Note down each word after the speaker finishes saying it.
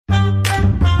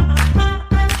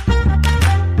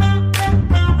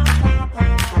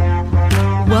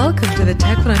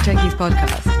Non-Techies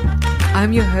podcast.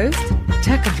 I'm your host,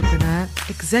 tech entrepreneur,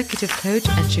 executive coach,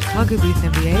 and Chicago Booth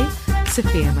MBA,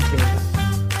 Sophia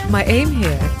Matveeva. My aim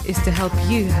here is to help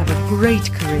you have a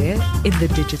great career in the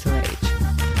digital age.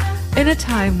 In a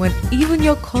time when even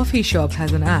your coffee shop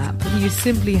has an app, you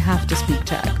simply have to speak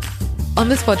tech. On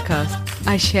this podcast,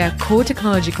 I share core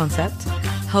technology concepts,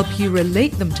 help you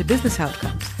relate them to business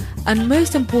outcomes, and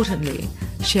most importantly,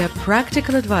 share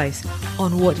practical advice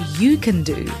on what you can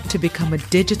do to become a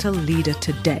digital leader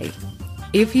today.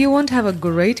 If you want to have a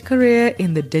great career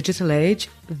in the digital age,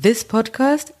 this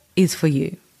podcast is for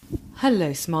you.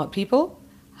 Hello, smart people.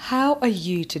 How are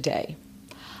you today?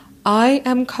 I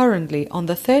am currently on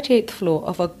the 38th floor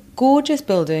of a gorgeous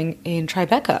building in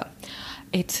Tribeca.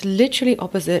 It's literally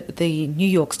opposite the New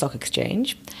York Stock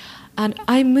Exchange. And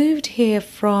I moved here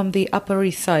from the Upper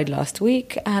East Side last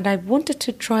week, and I wanted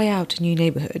to try out a new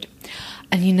neighborhood.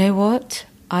 And you know what?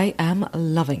 I am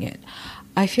loving it.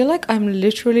 I feel like I'm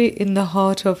literally in the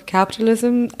heart of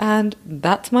capitalism, and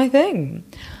that's my thing.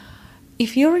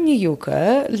 If you're a New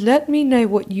Yorker, let me know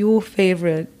what your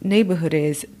favorite neighborhood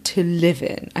is to live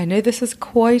in. I know this is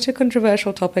quite a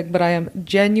controversial topic, but I am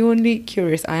genuinely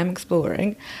curious. I am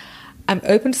exploring. I'm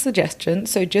open to suggestions,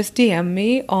 so just DM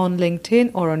me on LinkedIn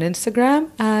or on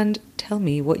Instagram and tell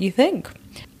me what you think.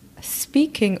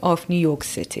 Speaking of New York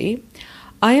City,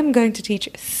 I am going to teach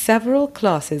several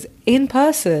classes in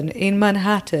person in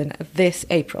Manhattan this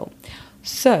April.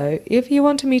 So if you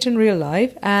want to meet in real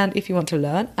life and if you want to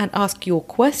learn and ask your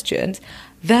questions,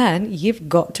 then you've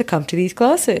got to come to these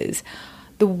classes.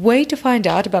 The way to find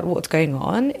out about what's going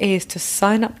on is to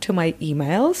sign up to my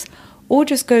emails, or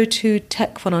just go to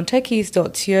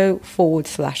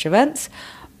techfornontechies.co/events.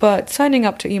 But signing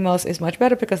up to emails is much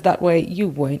better because that way you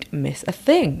won't miss a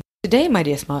thing. Today, my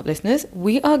dear smart listeners,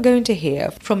 we are going to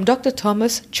hear from Dr.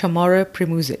 Tomasz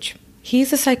Chamorro-Premuzic.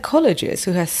 He's a psychologist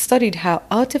who has studied how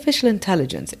artificial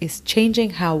intelligence is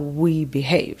changing how we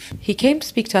behave. He came to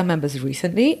speak to our members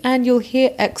recently, and you'll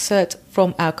hear excerpts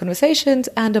from our conversations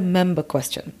and a member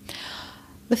question.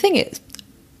 The thing is,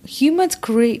 humans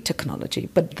create technology,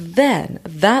 but then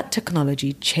that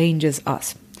technology changes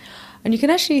us. And you can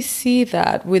actually see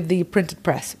that with the printed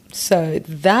press. So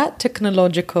that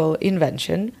technological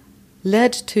invention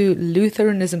led to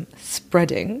Lutheranism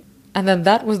spreading, and then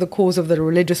that was the cause of the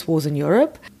religious wars in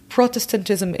Europe,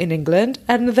 Protestantism in England,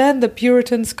 and then the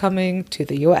Puritans coming to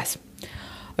the US.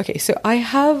 Okay, so I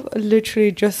have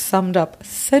literally just summed up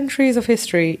centuries of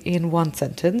history in one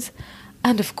sentence.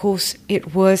 And of course,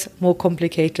 it was more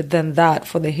complicated than that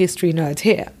for the history nerds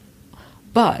here.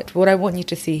 But what I want you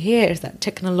to see here is that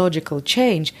technological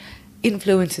change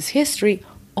influences history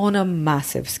on a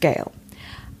massive scale.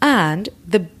 And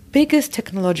the biggest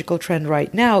technological trend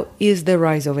right now is the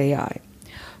rise of AI.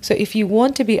 So if you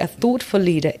want to be a thoughtful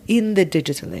leader in the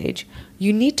digital age,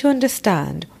 you need to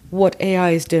understand what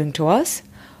AI is doing to us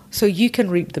so you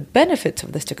can reap the benefits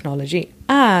of this technology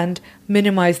and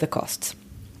minimize the costs.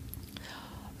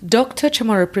 Dr.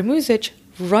 Chamorro-Premuzic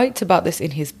writes about this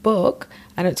in his book,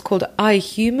 and it's called I,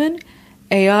 Human,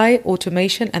 AI,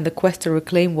 Automation, and the Quest to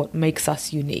Reclaim What Makes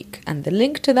Us Unique. And the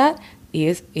link to that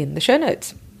is in the show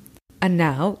notes. And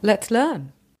now, let's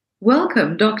learn.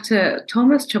 Welcome, Dr.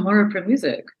 Tomasz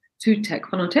Chamorro-Premuzic, to Tech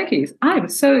for Non-Techies. I'm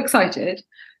so excited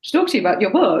to talk to you about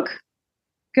your book,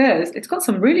 because it's got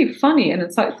some really funny and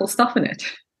insightful stuff in it.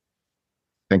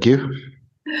 Thank you.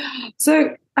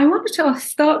 So I wanted to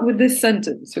start with this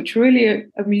sentence, which really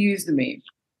amused me.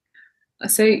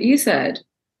 So you said,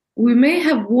 we may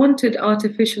have wanted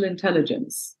artificial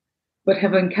intelligence, but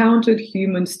have encountered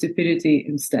human stupidity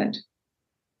instead.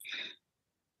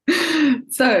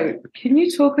 So can you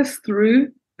talk us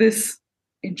through this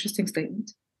interesting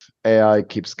statement? AI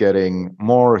keeps getting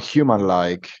more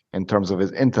human-like in terms of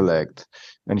its intellect,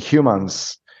 and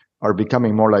humans are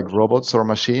becoming more like robots or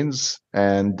machines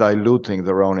and diluting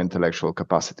their own intellectual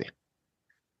capacity.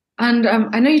 And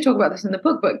I know you talk about this in the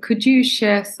book, but could you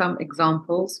share some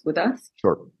examples with us?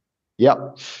 Sure. Yeah.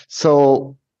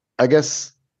 So I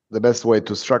guess the best way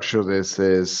to structure this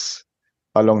is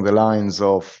along the lines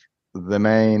of the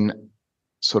main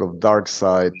sort of dark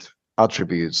side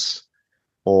attributes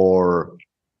or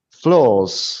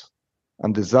flaws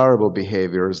and desirable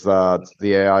behaviors that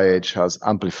the AI age has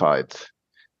amplified.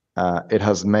 It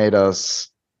has made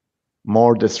us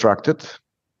more distracted.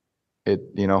 I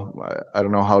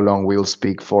don't know how long we'll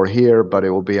speak for here, but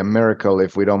it will be a miracle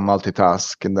if we don't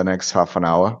multitask in the next half an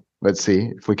hour. Let's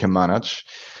see if we can manage.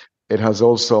 It has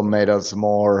also made us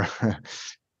more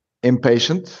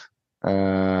impatient.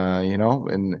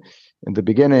 In the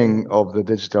beginning of the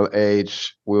digital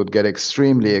age, we would get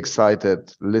extremely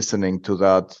excited listening to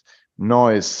that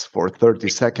noise for 30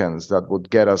 seconds that would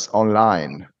get us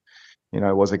online.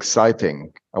 It was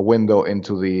exciting, a window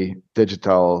into the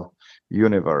digital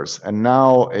universe. And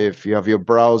now if you have your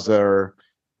browser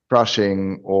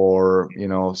crashing or,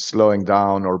 slowing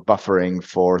down or buffering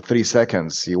for 3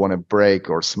 seconds, you want to break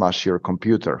or smash your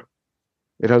computer.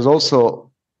 It has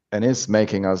also and is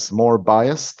making us more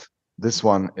biased. This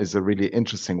one is a really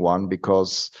interesting one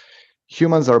because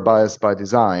humans are biased by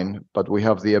design, but we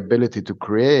have the ability to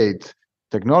create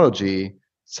technology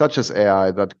such as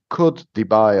AI that could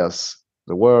debias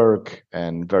the work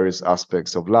and various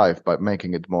aspects of life by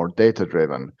making it more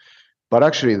data-driven. But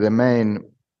actually, the main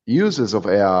uses of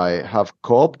AI have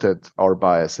co-opted our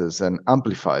biases and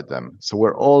amplified them. So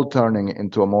we're all turning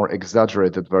into a more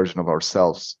exaggerated version of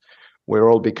ourselves. We're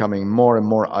all becoming more and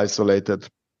more isolated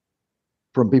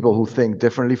from people who think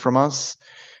differently from us.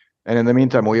 And in the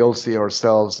meantime, we all see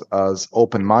ourselves as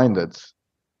open-minded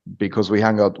because we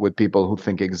hang out with people who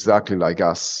think exactly like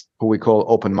us, who we call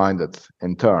open-minded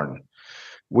in turn.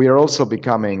 We are also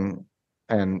becoming,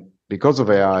 and because of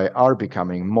AI, are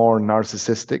becoming more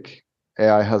narcissistic.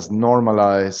 AI has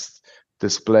normalized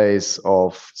displays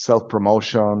of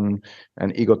self-promotion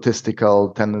and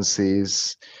egotistical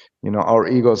tendencies. Our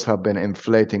egos have been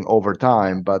inflating over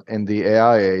time, but in the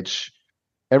AI age,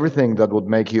 everything that would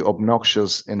make you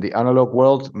obnoxious in the analog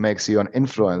world makes you an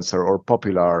influencer or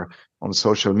popular on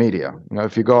social media.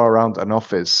 If you go around an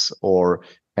office or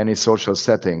any social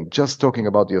setting, just talking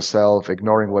about yourself,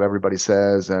 ignoring what everybody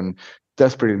says, and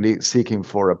desperately seeking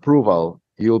for approval,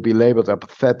 you'll be labeled a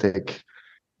pathetic,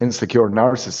 insecure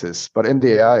narcissist. But in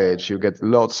the AI age, you get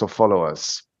lots of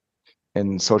followers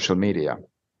in social media.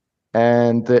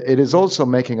 And it is also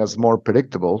making us more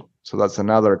predictable. So that's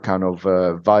another kind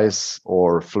of vice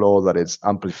or flaw that it's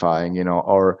amplifying.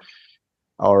 Our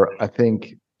I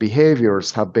think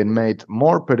behaviors have been made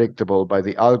more predictable by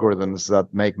the algorithms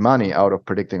that make money out of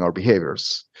predicting our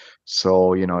behaviors.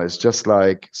 So, it's just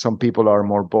like some people are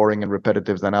more boring and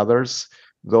repetitive than others.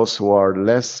 Those who are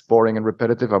less boring and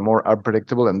repetitive are more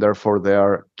unpredictable, and therefore they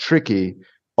are tricky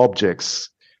objects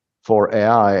for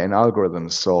AI and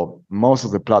algorithms. So most of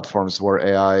the platforms where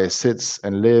AI sits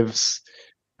and lives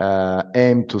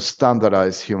aim to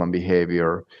standardize human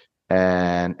behavior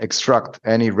and extract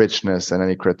any richness and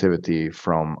any creativity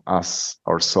from us,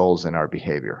 our souls, and our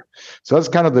behavior. So that's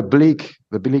kind of the bleak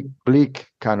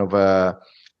kind of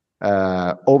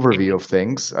overview of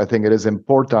things. I think it is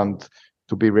important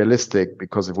to be realistic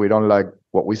because if we don't like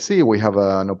what we see, we have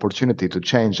an opportunity to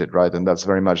change it, right? And that's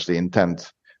very much the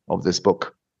intent of this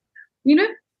book.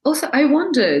 Also, I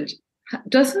wondered,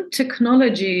 doesn't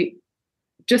technology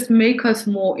just make us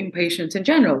more impatient in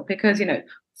general? Because,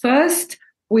 first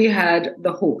we had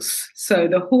the horse. So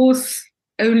the horse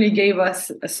only gave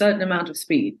us a certain amount of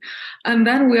speed. And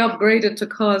then we upgraded to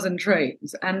cars and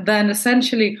trains. And then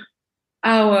essentially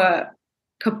our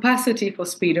capacity for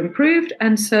speed improved.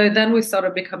 And so then we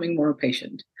started becoming more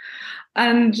impatient.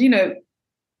 And,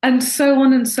 and so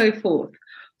on and so forth.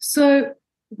 So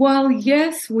while,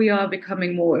 yes, we are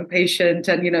becoming more impatient,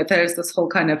 and, there's this whole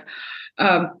kind of,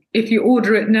 if you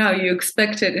order it now, you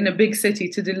expect it in a big city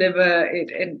to deliver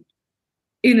it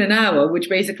in an hour, which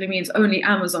basically means only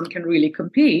Amazon can really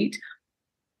compete.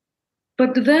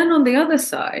 But then on the other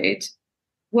side,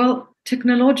 well,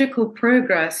 technological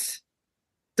progress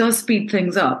does speed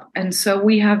things up. And so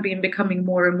we have been becoming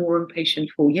more and more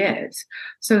impatient for years.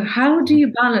 So how do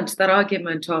you balance that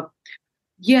argument of,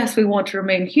 yes, we want to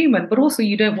remain human, but also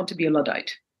you don't want to be a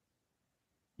Luddite?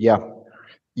 Yeah,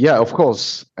 of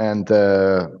course. And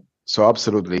so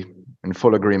absolutely in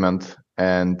full agreement.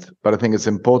 But I think it's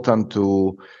important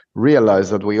to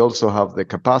realize that we also have the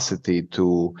capacity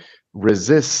to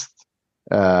resist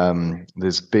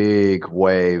these big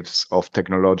waves of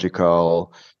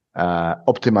technological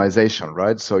optimization,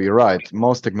 right? So you're right.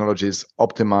 Most technologies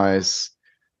optimize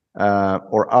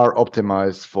or are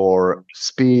optimized for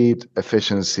speed,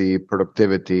 efficiency,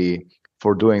 productivity,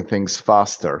 for doing things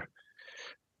faster.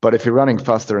 But if you're running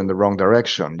faster in the wrong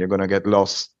direction, you're going to get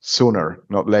lost sooner,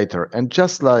 not later. And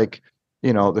just like,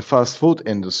 the fast food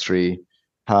industry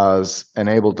has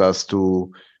enabled us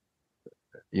to,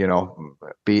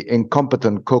 be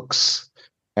incompetent cooks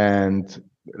and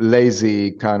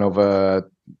lazy kind of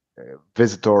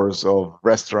visitors of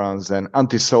restaurants and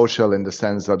antisocial in the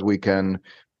sense that we can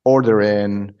order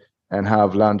in and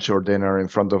have lunch or dinner in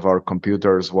front of our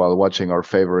computers while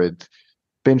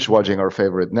binge watching our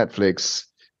favorite Netflix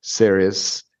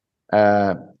series.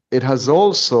 It has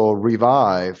also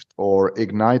revived or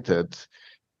ignited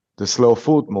the slow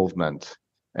food movement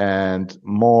and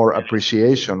more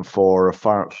appreciation for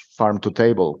farm to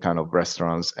table kind of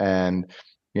restaurants. And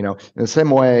In the same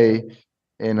way,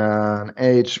 in an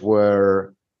age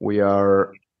where we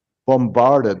are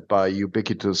bombarded by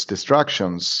ubiquitous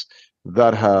distractions,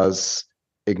 that has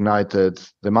ignited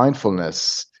the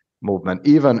mindfulness movement,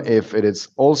 even if it is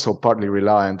also partly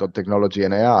reliant on technology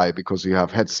and AI, because you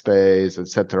have Headspace,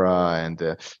 etc.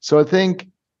 And so I think,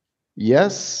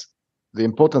 yes, the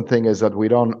important thing is that we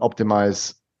don't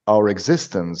optimize our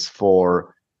existence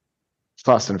for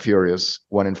fast and furious,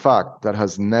 when in fact that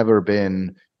has never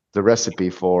been the recipe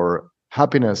for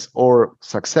happiness or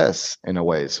success in a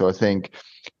way. So I think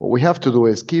what we have to do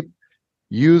is keep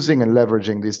using and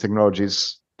leveraging these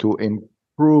technologies to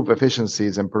improve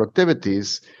efficiencies and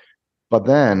productivities, but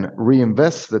then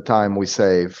reinvest the time we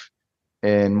save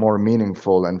in more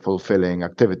meaningful and fulfilling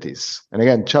activities. And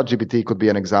again, ChatGPT could be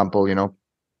an example. There's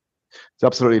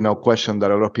absolutely no question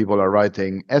that a lot of people are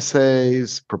writing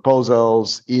essays,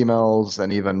 proposals, emails,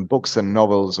 and even books and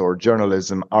novels or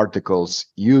journalism articles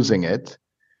using it.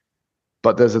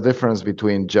 But there's a difference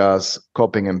between just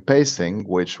copying and pasting,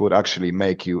 which would actually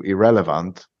make you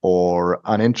irrelevant or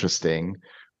uninteresting,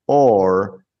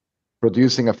 or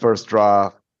producing a first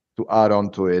draft to add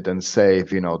on to it and save,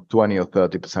 20 or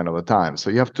 30% of the time. So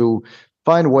you have to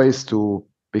find ways to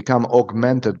become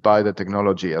augmented by the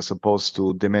technology as opposed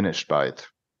to diminished by it.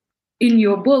 In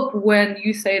your book, when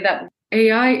you say that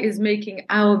AI is making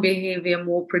our behavior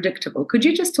more predictable, could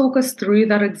you just talk us through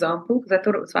that example? Because I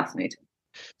thought it was fascinating.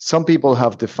 Some people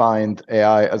have defined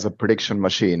AI as a prediction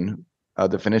machine, a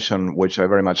definition which I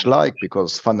very much like,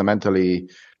 because fundamentally,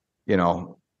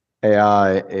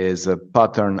 AI is a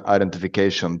pattern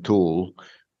identification tool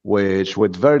which,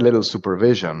 with very little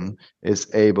supervision, is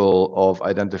able of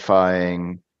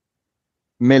identifying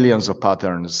millions of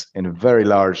patterns in very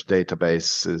large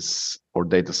databases or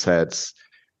data sets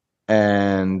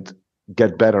and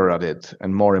get better at it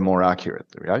and more accurate,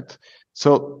 right?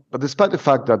 So, but despite the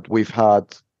fact that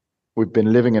we've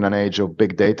been living in an age of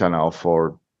big data now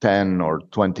for 10 or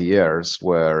 20 years,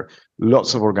 where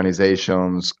lots of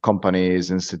organizations, companies,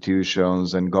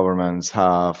 institutions, and governments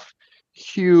have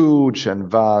huge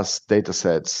and vast data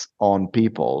sets on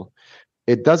people,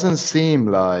 it doesn't seem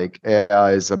like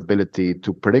AI's ability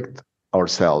to predict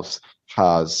ourselves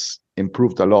has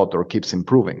improved a lot or keeps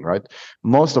improving, right?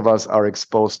 Most of us are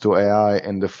exposed to AI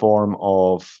in the form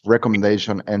of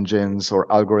recommendation engines or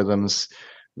algorithms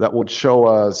that would show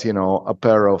us, a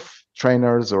pair of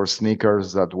trainers or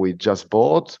sneakers that we just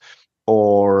bought,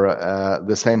 or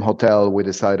the same hotel we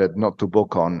decided not to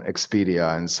book on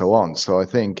Expedia, and so on. So I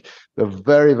think they're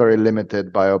very, very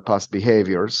limited by our past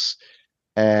behaviors.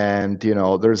 And,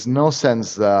 there's no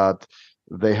sense that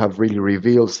they have really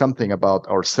revealed something about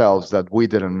ourselves that we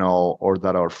didn't know or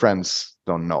that our friends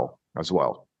don't know as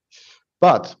well.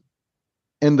 But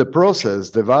in the process,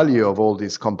 the value of all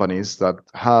these companies that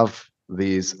have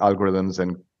these algorithms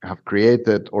and have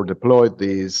created or deployed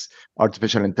these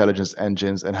artificial intelligence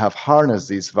engines and have harnessed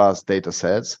these vast data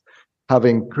sets have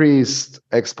increased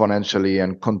exponentially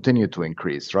and continue to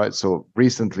increase, right? So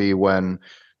recently, when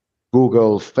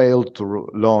Google failed to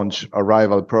launch a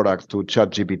rival product to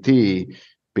ChatGPT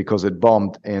because it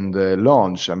bombed in the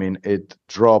launch, it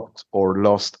dropped or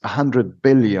lost 100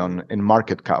 billion in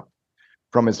market cap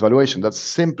from its valuation. That's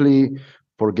simply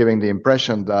for giving the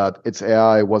impression that its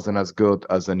AI wasn't as good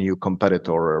as a new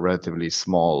competitor or a relatively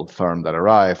small firm that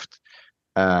arrived,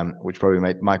 which probably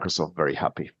made Microsoft very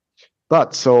happy.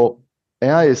 But so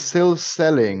AI is still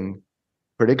selling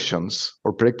predictions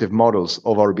or predictive models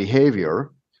of our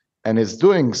behavior, and it's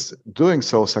doing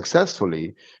so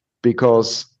successfully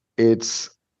because it's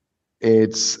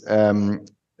the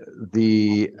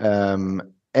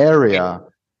area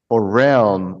or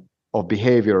realm of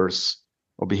behaviors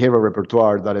or behavioral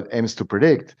repertoire that it aims to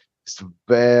predict is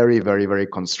very, very, very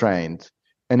constrained,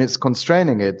 and it's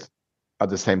constraining it at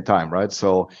the same time, right?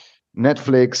 So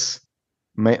Netflix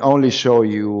may only show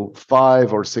you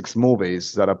 5 or 6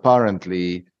 movies that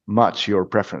apparently match your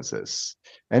preferences,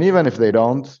 and even if they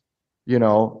don't,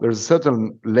 there's a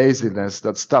certain laziness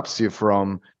that stops you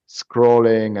from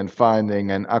scrolling and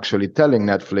finding and actually telling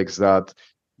Netflix that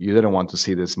you didn't want to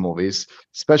see these movies,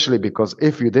 especially because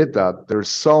if you did that, there's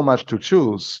so much to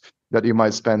choose that you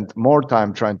might spend more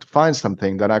time trying to find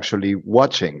something than actually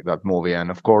watching that movie. And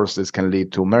of course, this can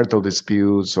lead to marital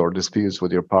disputes or disputes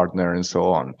with your partner and so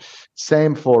on.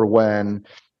 Same for when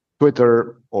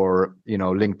Twitter or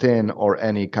LinkedIn or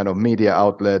any kind of media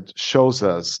outlet shows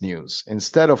us news.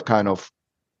 Instead of kind of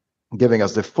giving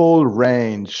us the full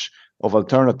range of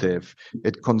alternative,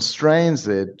 it constrains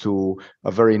it to a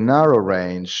very narrow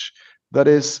range that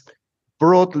is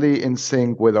broadly in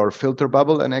sync with our filter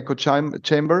bubble and echo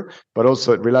chamber, but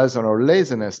also it relies on our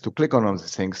laziness to click on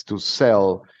these things to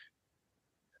sell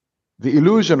the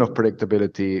illusion of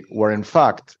predictability, where in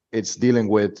fact it's dealing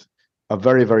with a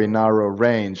very, very narrow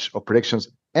range of predictions,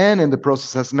 and in the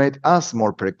process has made us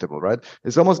more predictable, right?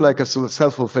 It's almost like a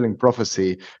self-fulfilling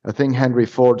prophecy. I think Henry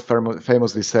Ford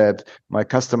famously said, "My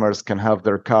customers can have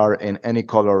their car in any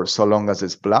color so long as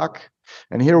it's black."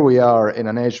 And here we are in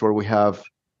an age where we have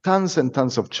tons and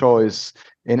tons of choice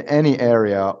in any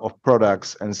area of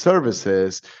products and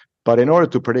services. But in order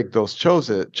to predict those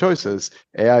choices,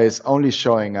 AI is only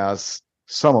showing us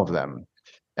some of them.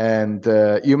 And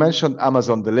you mentioned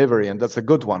Amazon delivery, and that's a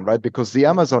good one, right? Because the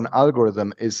Amazon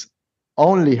algorithm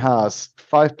only has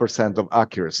 5% of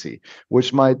accuracy,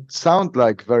 which might sound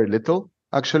like very little,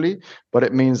 actually, but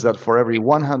it means that for every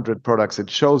 100 products it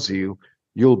shows you,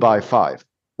 you'll buy 5,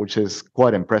 which is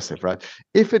quite impressive, right?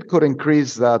 If it could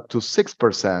increase that to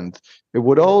 6%, it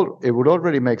would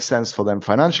already make sense for them,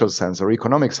 financial sense or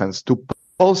economic sense, to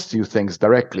post you things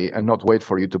directly and not wait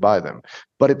for you to buy them.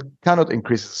 But it cannot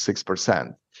increase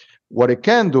 6%. What it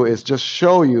can do is just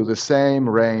show you the same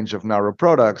range of narrow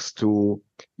products to,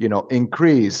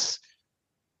 increase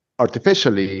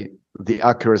artificially the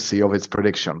accuracy of its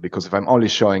prediction. Because if I'm only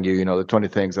showing you, the 20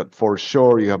 things that for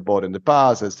sure you have bought in the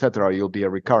past, etc., you'll be a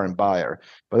recurrent buyer.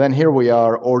 But then here we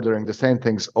are ordering the same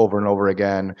things over and over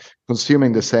again,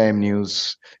 consuming the same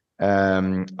news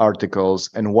articles,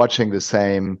 and watching the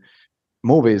same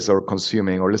movies, or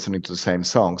consuming or listening to the same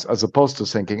songs, as opposed to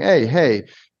thinking, hey,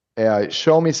 AI,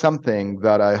 show me something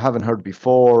that I haven't heard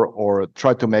before, or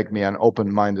try to make me an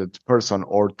open-minded person,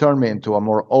 or turn me into a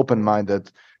more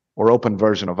open-minded or open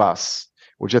version of us.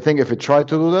 Which I think if we tried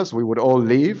to do this, we would all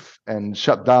leave and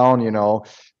shut down,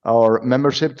 our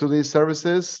membership to these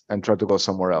services and try to go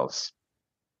somewhere else.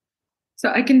 So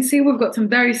I can see we've got some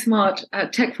very smart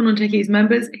Tech for Non-Techies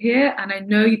members here, and I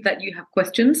know that you have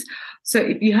questions. So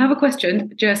if you have a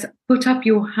question, just put up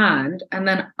your hand, and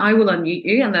then I will unmute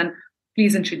you, and then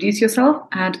please introduce yourself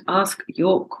and ask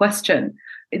your question.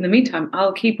 In the meantime,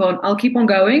 I'll keep on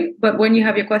going. But when you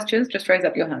have your questions, just raise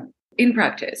up your hand. In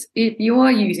practice, if you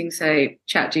are using, say,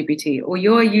 ChatGPT, or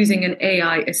you're using an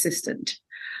AI assistant,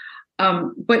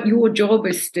 but your job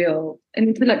is still an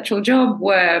intellectual job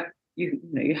where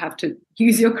you have to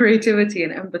use your creativity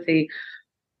and empathy,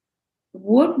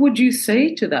 what would you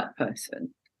say to that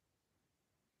person?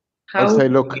 I'd say,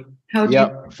 look,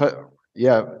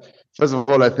 first of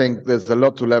all, I think there's a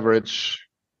lot to leverage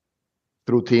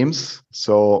through Teams.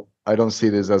 So I don't see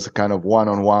this as a kind of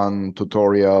one-on-one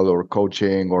tutorial or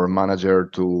coaching or manager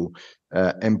to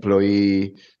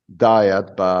employee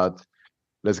diet, but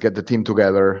let's get the team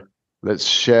together. Let's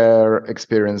share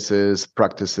experiences,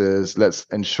 practices. Let's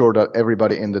ensure that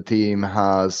everybody in the team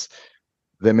has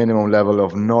the minimum level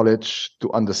of knowledge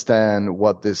to understand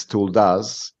what this tool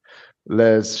does.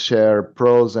 Let's share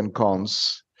pros and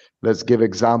cons. Let's give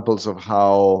examples of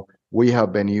how we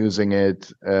have been using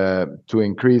it to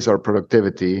increase our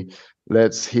productivity.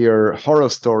 Let's hear horror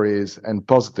stories and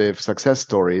positive success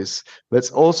stories.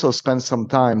 Let's also spend some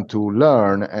time to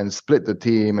learn and split the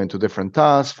team into different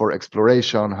tasks for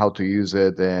exploration, how to use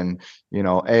it in,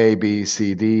 A, B,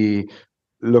 C, D,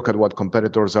 look at what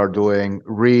competitors are doing,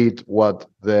 read what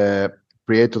the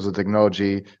creators of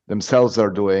technology themselves are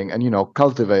doing, and,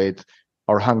 cultivate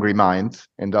our hungry mind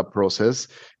in that process.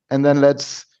 And then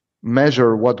let's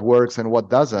measure what works and what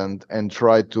doesn't, and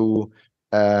try to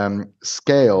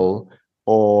scale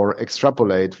or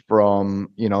extrapolate from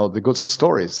the good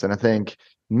stories. And I think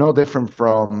no different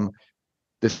from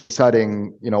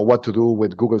deciding what to do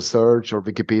with Google search or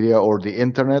Wikipedia or the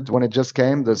internet when it just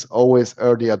came. There's always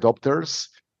early adopters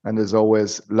and there's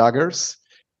always laggers,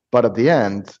 but at the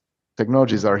end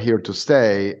technologies are here to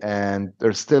stay, and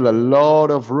there's still a lot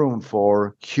of room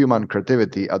for human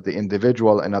creativity at the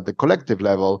individual and at the collective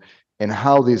level in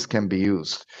how these can be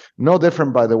used. No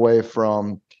different, by the way,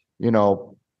 from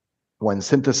when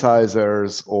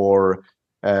synthesizers or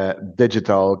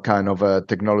digital kind of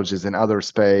technologies in other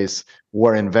space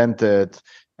were invented,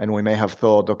 and we may have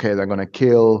thought, okay, they're going to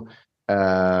kill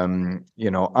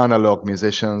analog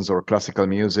musicians or classical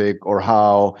music, or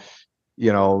how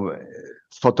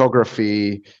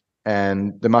photography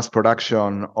and the mass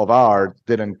production of art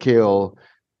didn't kill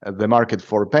the market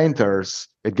for painters.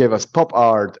 It gave us pop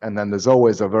art, and then there's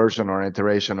always a version or an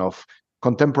iteration of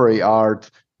contemporary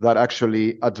art that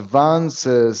actually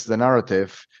advances the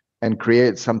narrative and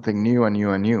creates something new and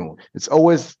new and new. It's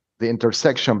always the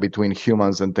intersection between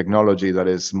humans and technology that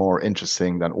is more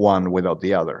interesting than one without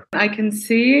the other. I can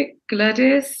see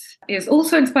Gladys is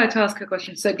also inspired to ask a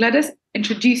question. So Gladys,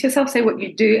 introduce yourself, say what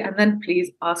you do, and then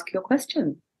please ask your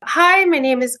question. Hi, my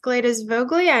name is Gladys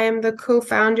Vogely. I am the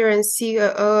co-founder and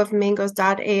COO of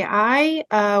Mingos.ai.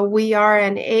 We are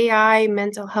an AI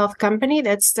mental health company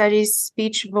that studies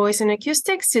speech, voice, and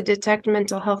acoustics to detect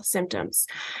mental health symptoms.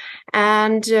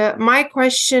 And my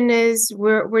question is,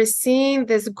 we're seeing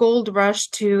this gold rush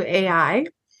to AI.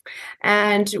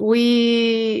 And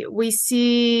we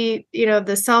see,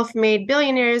 the self-made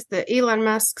billionaires, the Elon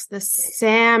Musks, the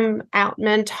Sam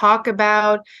Altman talk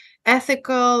about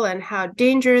ethical and how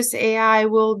dangerous AI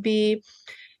will be.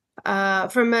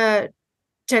 From a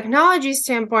technology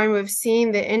standpoint, we've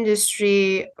seen the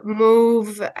industry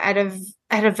move at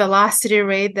a velocity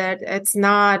rate that it's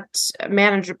not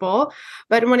manageable.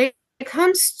 But when it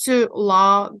comes to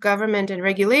law, government, and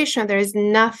regulation, there is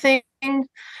nothing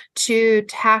to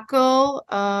tackle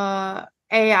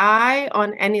AI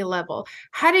on any level.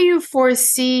 How do you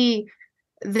foresee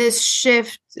this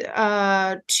shift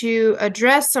to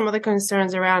address some of the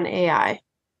concerns around AI?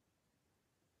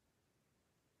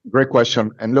 Great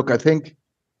question. And look, I think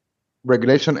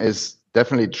regulation is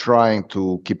definitely trying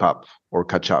to keep up or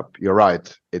catch up. You're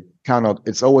right.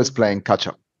 It's always playing catch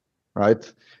up,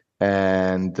 right?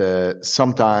 And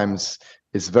sometimes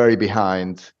it's very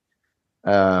behind.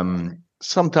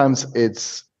 Sometimes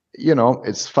it's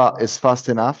fast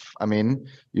enough. I mean,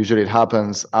 usually it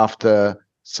happens after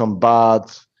some bad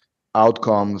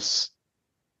outcomes.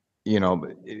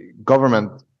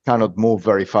 Government cannot move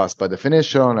very fast by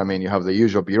definition. I mean, you have the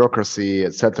usual bureaucracy,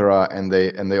 etc., and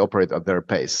they operate at their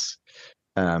pace.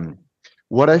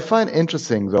 What I find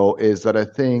interesting, though, is that I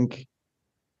think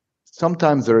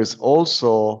sometimes there is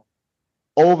also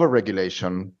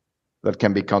over-regulation that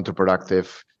can be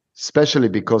counterproductive, especially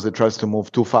because it tries to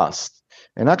move too fast.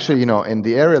 And actually, in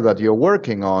the area that you're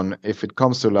working on, if it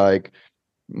comes to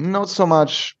not so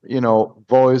much,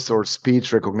 voice or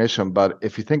speech recognition, but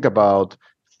if you think about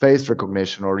face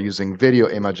recognition or using video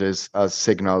images as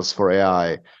signals for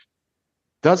AI,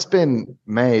 that's been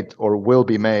made or will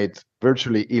be made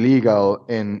virtually illegal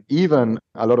in even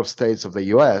a lot of states of the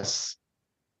US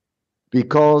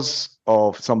because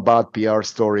of some bad PR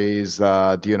stories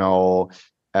that,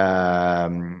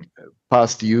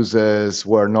 past users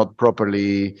were not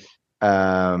properly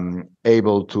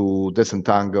able to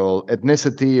disentangle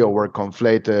ethnicity or were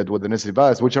conflated with ethnicity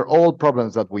bias, which are all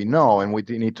problems that we know and we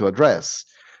need to address.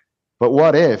 But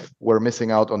what if we're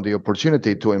missing out on the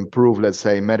opportunity to improve, let's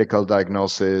say, medical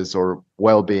diagnosis or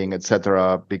well-being,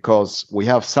 etc., because we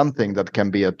have something that can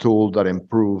be a tool that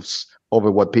improves over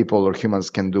what people or humans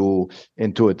can do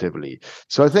intuitively.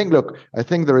 So I think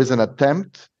there is an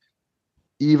attempt,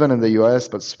 even in the US,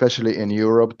 but especially in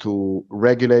Europe, to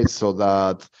regulate so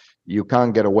that you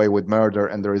can't get away with murder,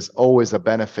 and there is always a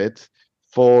benefit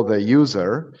for the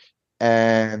user.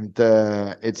 And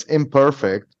it's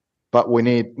imperfect, but we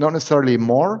need not necessarily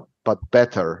more, but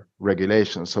better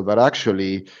regulation, so that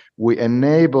actually we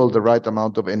enable the right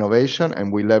amount of innovation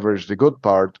and we leverage the good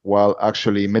part while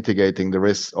actually mitigating the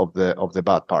risks of the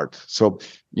bad part. So,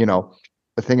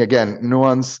 I think, again,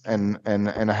 nuance and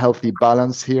a healthy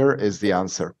balance here is the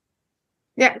answer.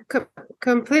 Yeah,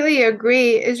 completely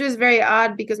agree. It's just very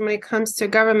odd because when it comes to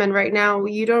government right now,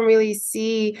 you don't really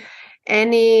see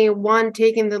anyone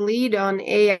taking the lead on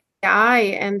AI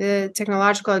and the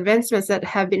technological advancements that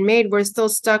have been made. We're still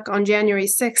stuck on January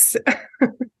 6th.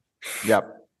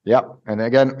 Yeah. And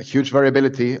again, huge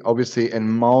variability. Obviously, in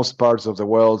most parts of the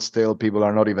world, still people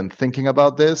are not even thinking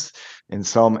about this. In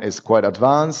some, it's quite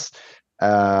advanced.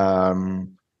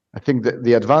 I think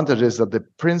the advantage is that the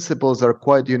principles are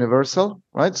quite universal,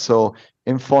 right? So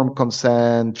informed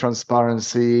consent,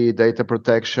 transparency, data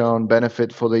protection,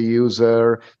 benefit for the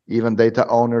user, even data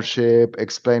ownership,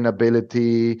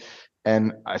 explainability.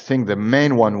 And I think the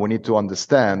main one we need to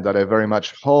understand, that I very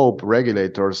much hope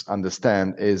regulators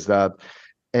understand, is that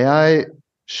AI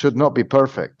should not be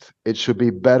perfect. It should be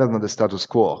better than the status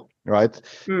quo, right?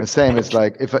 The same is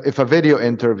like if a video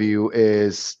interview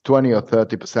is 20 or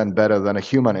 30% better than a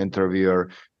human interviewer,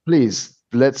 please,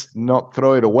 let's not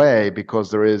throw it away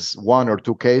because there is one or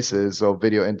two cases of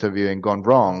video interviewing gone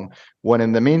wrong, when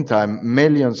in the meantime,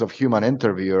 millions of human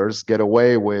interviewers get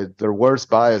away with their worst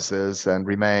biases and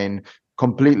remain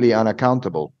completely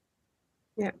unaccountable.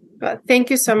 Yeah, but thank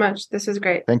you so much. This is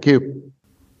great. Thank you.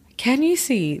 Can you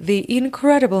see the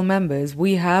incredible members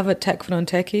we have at Tech for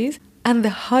Non-Techies and the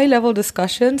high-level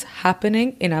discussions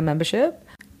happening in our membership?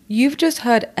 You've just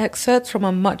heard excerpts from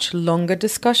a much longer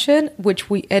discussion,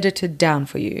 which we edited down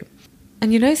for you.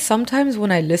 And you know, sometimes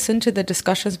when I listen to the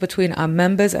discussions between our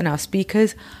members and our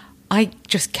speakers, I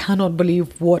just cannot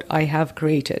believe what I have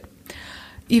created.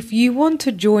 If you want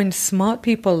to join smart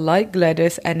people like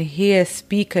Gladys and hear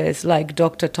speakers like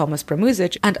Dr. Thomas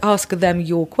Premuzic and ask them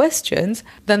your questions,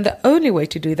 then the only way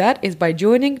to do that is by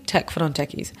joining Tech for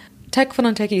Non-Techies. Tech for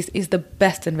Non-Techies is the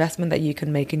best investment that you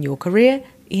can make in your career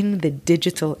in the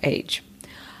digital age.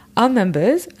 Our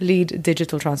members lead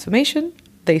digital transformation,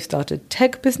 they started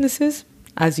tech businesses,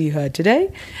 as you heard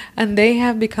today, and they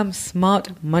have become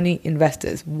smart money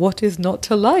investors. What is not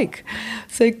to like?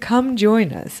 So come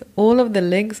join us. All of the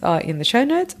links are in the show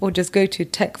notes, or just go to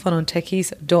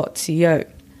techfornontechies.co.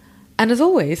 And as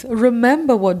always,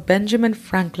 remember what Benjamin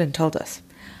Franklin told us.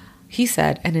 He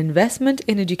said an investment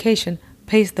in education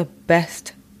pays the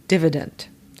best dividend.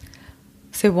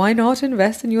 So why not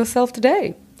invest in yourself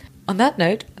today? On that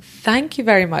note, thank you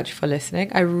very much for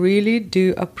listening. I really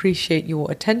do appreciate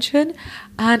your attention,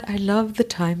 and I love the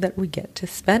time that we get to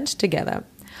spend together.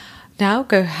 Now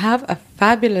go have a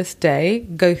fabulous day,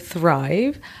 go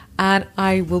thrive, and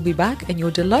I will be back in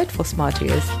your delightful smart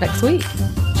ears next week.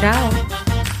 Ciao.